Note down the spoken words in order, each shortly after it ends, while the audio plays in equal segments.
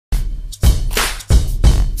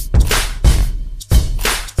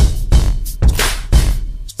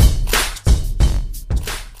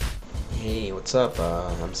What's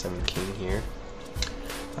up? I'm 7 King here.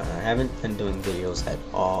 I haven't been doing videos at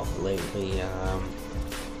all lately.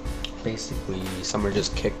 Basically, summer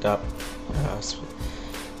just kicked up,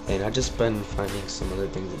 and I've just been finding some other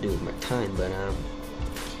things to do with my time. But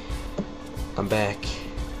I'm back.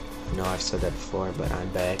 I know I've said that before, but I'm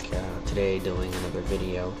back today doing another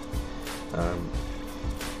video.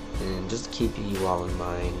 And just to keep you all in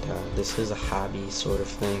mind, this is a hobby sort of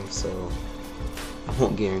thing, so I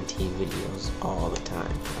won't guarantee videos all the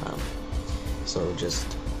time. So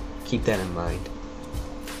just keep that in mind.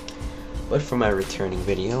 But for my returning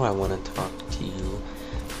video, I want to talk to you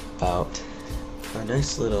about a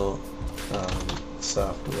nice little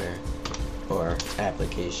software or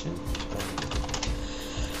application.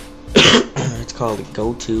 It's called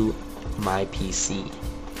GoToMyPC.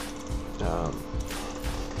 Now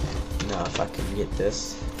if I can get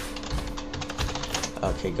this.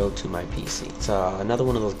 Okay, GoToMyPC. It's another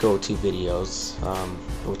one of those go-to videos,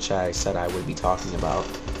 which I said I would be talking about.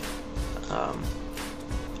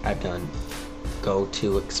 I've done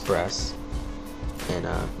GoToExpress and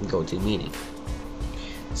GoToMeeting.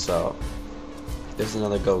 So there's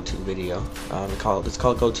another go-to video. It's called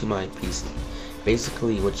GoToMyPC.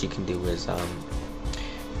 Basically, what you can do is,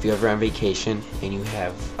 if you're ever on vacation and you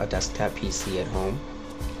have a desktop PC at home,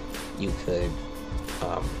 you could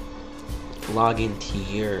log into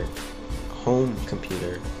your home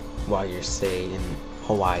computer while you're, say, in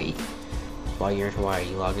Hawaii. While you're in Hawaii,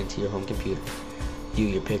 you log into your home computer, view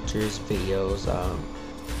your pictures, videos,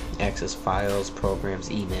 access files, programs,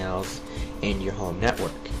 emails, and your home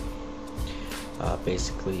network.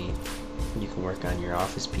 Basically, you can work on your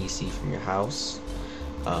office PC from your house,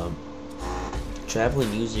 travel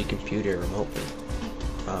and use your computer remotely.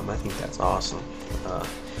 I think that's awesome.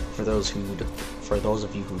 For those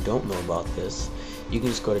of you who don't know about this, you can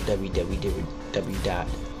just go to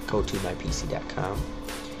www.gotomypc.com,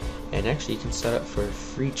 and actually you can set up for a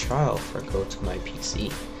free trial for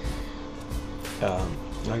GoToMyPC. All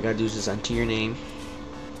you gotta do is just enter your name,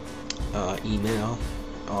 email,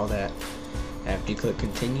 all that. After you click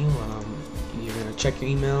continue, you're gonna check your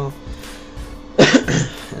email,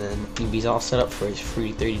 and you'll be all set up for a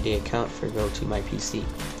free 30-day account for GoToMyPC.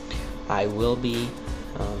 I will be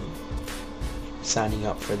signing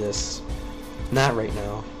up for this, not right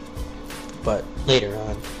now, but later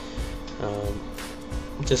on,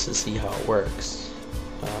 just to see how it works.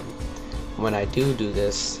 When I do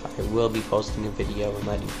this, I will be posting a video and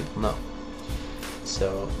letting people know.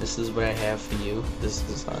 So this is what I have for you. This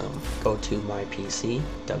is GoToMyPC,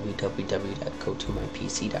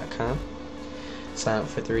 www.gotomypc.com. Sign up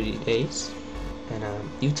for 30 days, and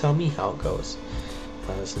you tell me how it goes.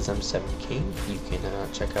 Since I'm 7 King, you can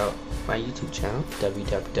check out my YouTube channel,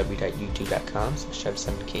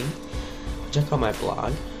 www.youtube.com/7king. Check out my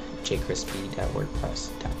blog,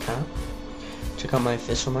 jcrispy.wordpress.com. Check out my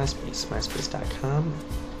official MySpace,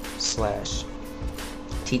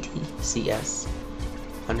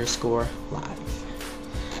 myspace.com/ttcs_live.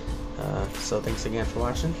 So thanks again for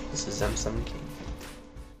watching. This is M7King.